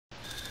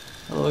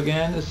Hello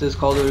again, this is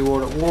Call of Duty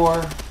World at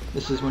War.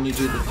 This is when you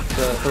do the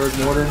third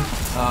mortar.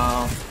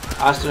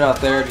 I stood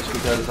out there just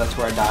because that's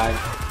where I died.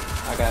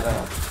 I got a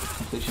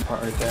completion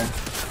part right there.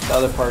 The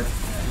other part,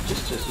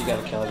 just you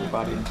gotta kill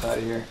everybody inside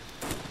of here.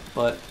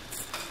 But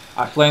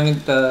I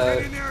flamed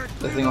the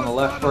thing on the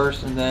left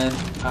first, and then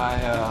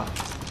I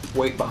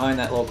wait behind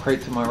that little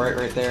crate to my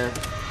right there,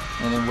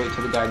 and then wait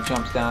till the guy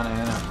jumps down, and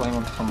then I flame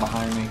him from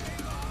behind me.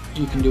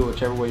 You can do it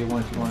whichever way you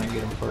want if you want to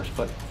get him first.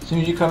 But as soon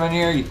as you come in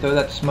here, you throw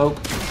that smoke,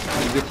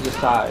 and you get to the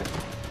side,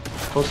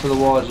 close to the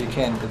wall as you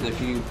can. Because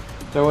if you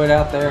throw it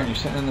out there and you're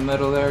sitting in the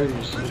middle there, you're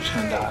just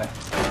gonna die.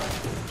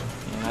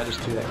 And I just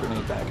threw that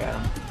grenade back at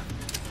him.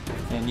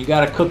 And you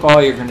gotta cook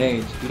all your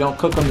grenades. If you don't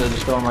cook them, they'll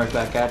just throw them right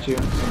back at you.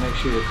 So make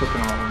sure you're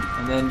cooking all of them.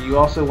 And then you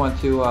also want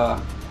to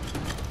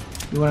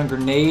you want to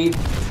grenade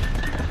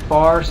the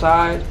far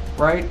side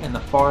right and the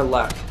far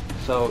left.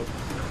 So,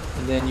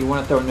 and then you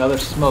want to throw another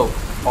smoke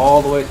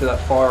all the way to that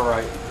far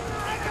right,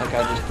 like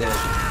I just did.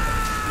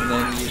 And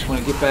then you just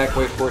want to get back,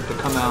 wait for it to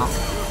come out.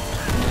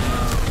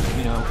 And,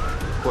 you know,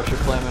 of course you're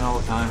flaming all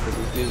the time because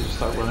these dudes will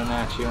start running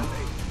at you.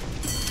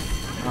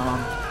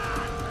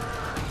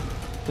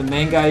 The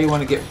main guy you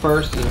want to get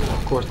first is,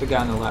 of course, the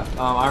guy on the left.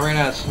 I ran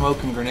out of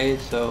smoke and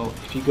grenades, so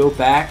if you go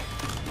back,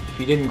 if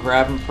you didn't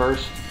grab them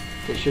first,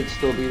 they should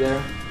still be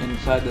there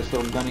inside this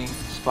little gunny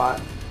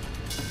spot.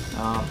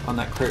 On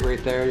that crate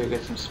right there, you'll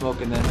get some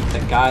smoke, and then the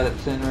guy that's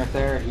sitting right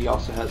there, he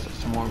also has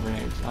some more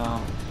grenades.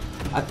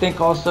 I think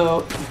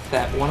also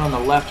that one on the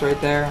left right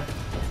there,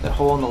 that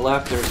hole on the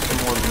left, there's some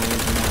more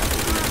grenades in there.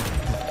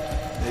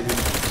 Maybe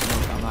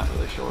smoke, I'm not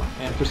really sure.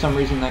 And for some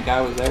reason that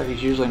guy was there.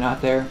 He's usually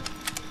not there.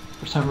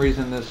 For some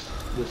reason this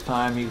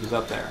time he was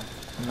up there.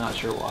 I'm not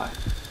sure why,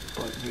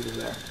 but he was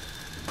there.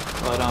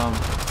 But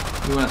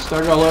you want to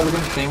start it all over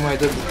again, same way I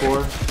did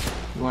before.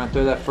 You want to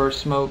throw that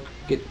first smoke,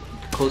 get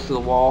close to the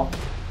wall,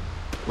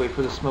 wait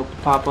for the smoke to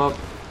pop up,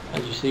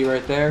 as you see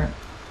right there,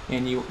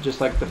 and you,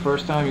 just like the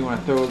first time, you want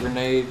to throw a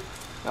grenade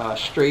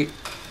straight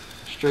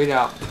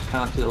out,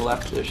 kind of to the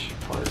leftish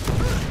part,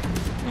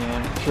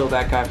 and kill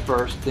that guy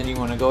first. Then you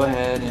want to go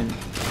ahead and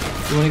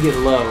you want to get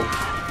low,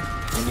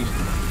 and you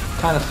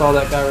kind of saw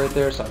that guy right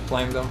there, so I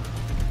flamed him,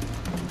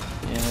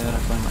 and then I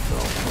flamed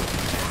myself.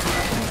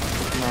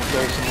 I'm going to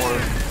throw some more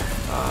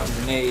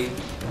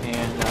grenades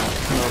and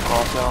smoke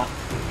also,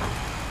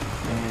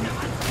 and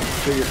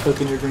make sure you're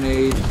cooking your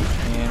grenades,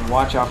 and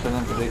watch out for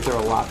them because they throw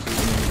lots of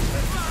grenades.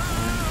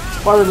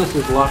 And part of this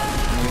is luck.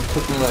 I mean, it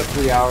took me like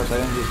 3 hours. I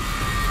didn't just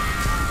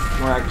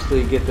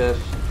miraculously get this,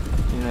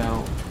 you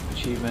know,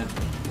 achievement,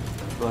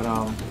 but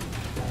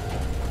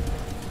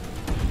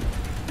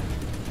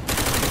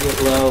you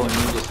get low and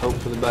you just hope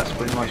for the best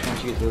pretty much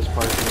once you get to this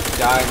part. If you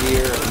die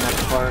here or the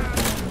next part,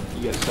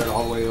 then you got to start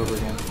all the way over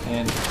again.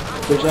 And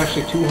there's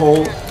actually two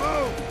holes.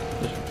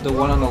 There's the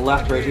one on the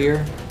left right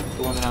here,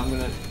 the one that I'm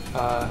going to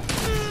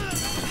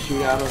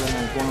shoot out of, and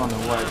there's one on the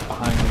right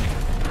behind me.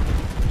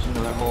 There's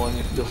another hole, and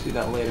you'll see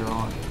that later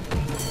on.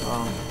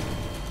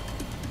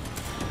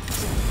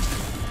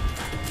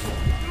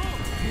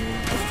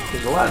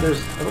 There's a lot. I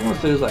want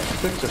to say there's like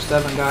 6 or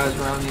 7 guys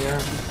around here.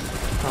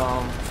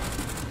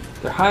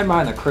 They're hiding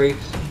behind the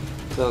crates,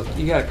 so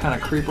you gotta kind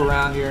of creep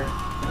around here.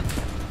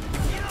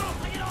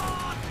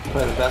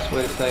 Probably the best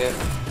way to say it.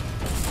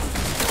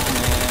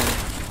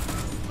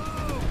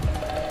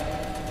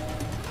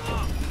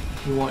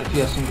 And if you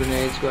have some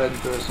grenades, go ahead and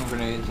throw some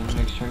grenades and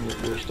make sure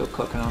you're still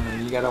cooking them.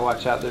 And you gotta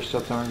watch out; they're still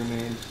throwing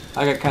grenades.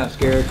 I got kind of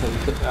scared because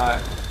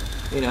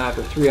you know,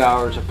 after 3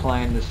 hours of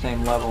playing the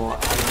same level, I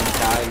didn't want to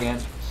die again.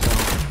 So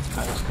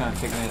I was kind of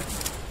taking it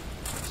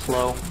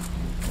slow.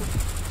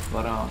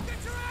 But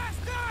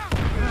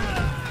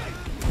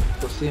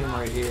you'll see him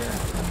right here, I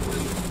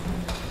believe.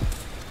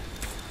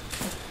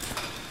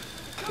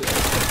 Yeah.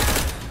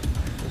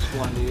 This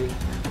one dude,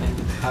 and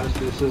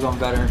obviously this is on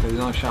veteran because he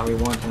only shot me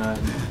once and I'm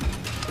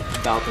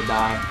about to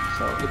die.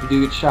 So if you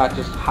do get shot,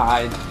 just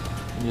hide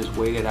and just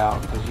wait it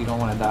out because you don't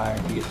want to die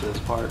if you get to this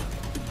part.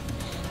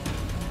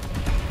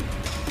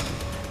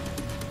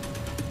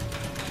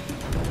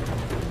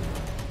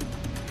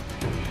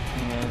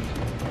 And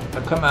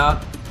I come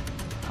out.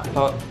 I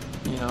thought,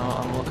 you know,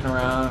 I'm looking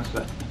around.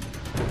 So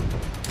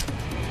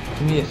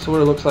to me, it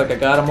sort of looks like I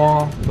got them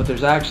all, but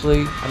there's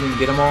actually, I didn't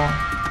get them all.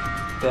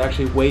 They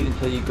actually wait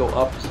until you go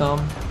up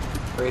some,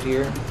 right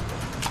here.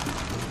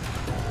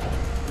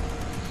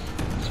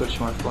 Switch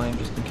my flame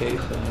just in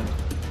case, and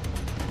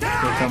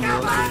here come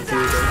those little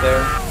dudes right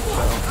there.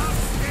 So,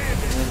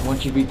 and then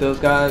once you beat those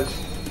guys,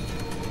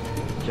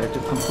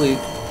 objective complete.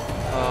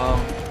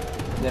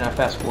 Then I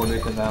fast forward it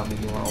because I don't think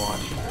you want to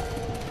watch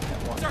that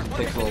one. It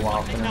takes a little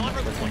while for them to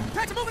click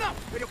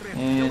in.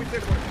 And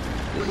this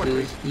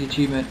is the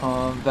achievement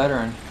on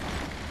veteran,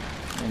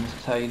 and this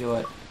is how you do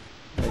it.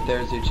 Right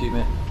there is the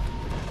achievement.